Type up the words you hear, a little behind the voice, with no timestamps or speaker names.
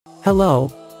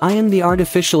Hello, I am the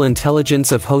artificial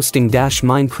intelligence of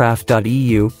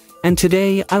hosting-minecraft.eu, and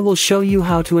today I will show you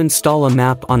how to install a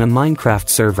map on a Minecraft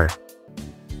server.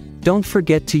 Don't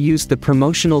forget to use the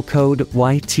promotional code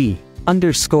YT_HM_EU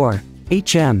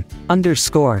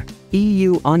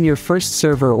on your first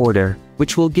server order,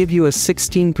 which will give you a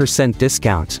 16%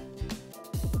 discount.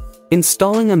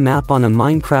 Installing a map on a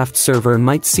Minecraft server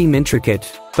might seem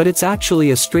intricate, but it's actually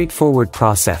a straightforward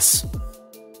process.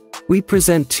 We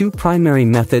present two primary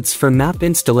methods for map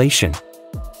installation.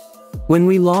 When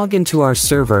we log into our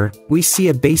server, we see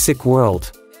a basic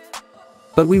world.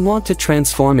 But we want to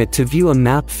transform it to view a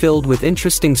map filled with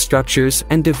interesting structures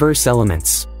and diverse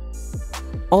elements.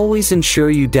 Always ensure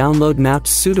you download maps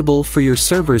suitable for your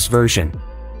server's version.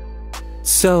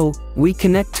 So, we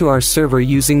connect to our server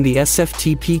using the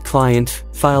SFTP client,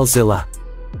 FileZilla.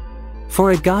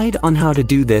 For a guide on how to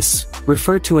do this,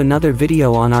 refer to another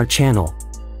video on our channel.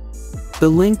 The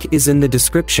link is in the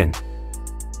description.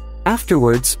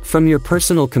 Afterwards, from your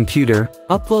personal computer,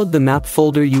 upload the map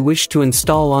folder you wish to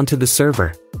install onto the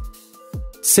server.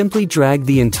 Simply drag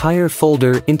the entire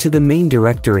folder into the main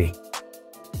directory.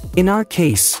 In our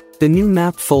case, the new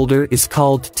map folder is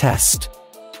called Test.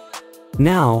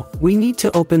 Now, we need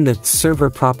to open the server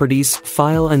properties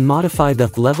file and modify the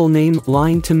level name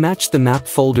line to match the map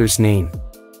folder's name.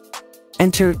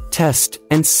 Enter Test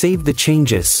and save the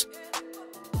changes.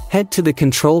 Head to the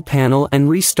control panel and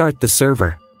restart the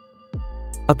server.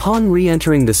 Upon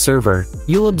re-entering the server,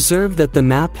 you'll observe that the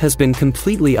map has been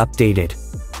completely updated.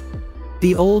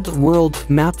 The old world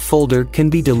map folder can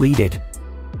be deleted.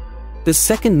 The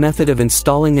second method of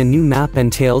installing a new map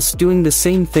entails doing the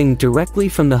same thing directly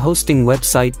from the hosting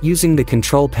website using the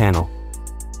control panel.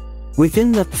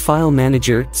 Within the File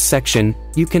Manager section,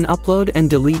 you can upload and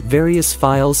delete various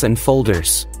files and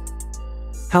folders.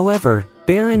 However,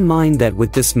 bear in mind that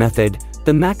with this method,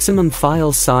 the maximum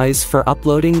file size for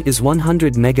uploading is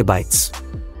 100 megabytes.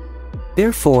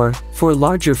 Therefore, for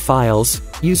larger files,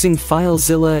 using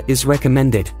FileZilla is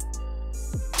recommended.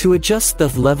 To adjust the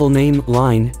level name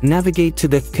line, navigate to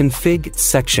the Config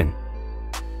section.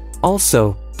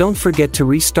 Also, don't forget to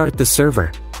restart the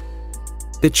server.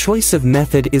 The choice of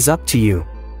method is up to you.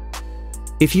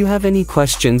 If you have any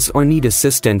questions or need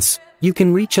assistance, you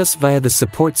can reach us via the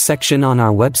support section on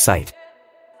our website.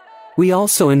 We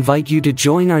also invite you to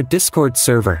join our Discord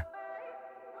server.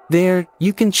 There,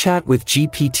 you can chat with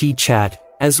GPT Chat,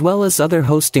 as well as other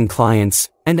hosting clients,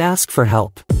 and ask for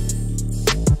help.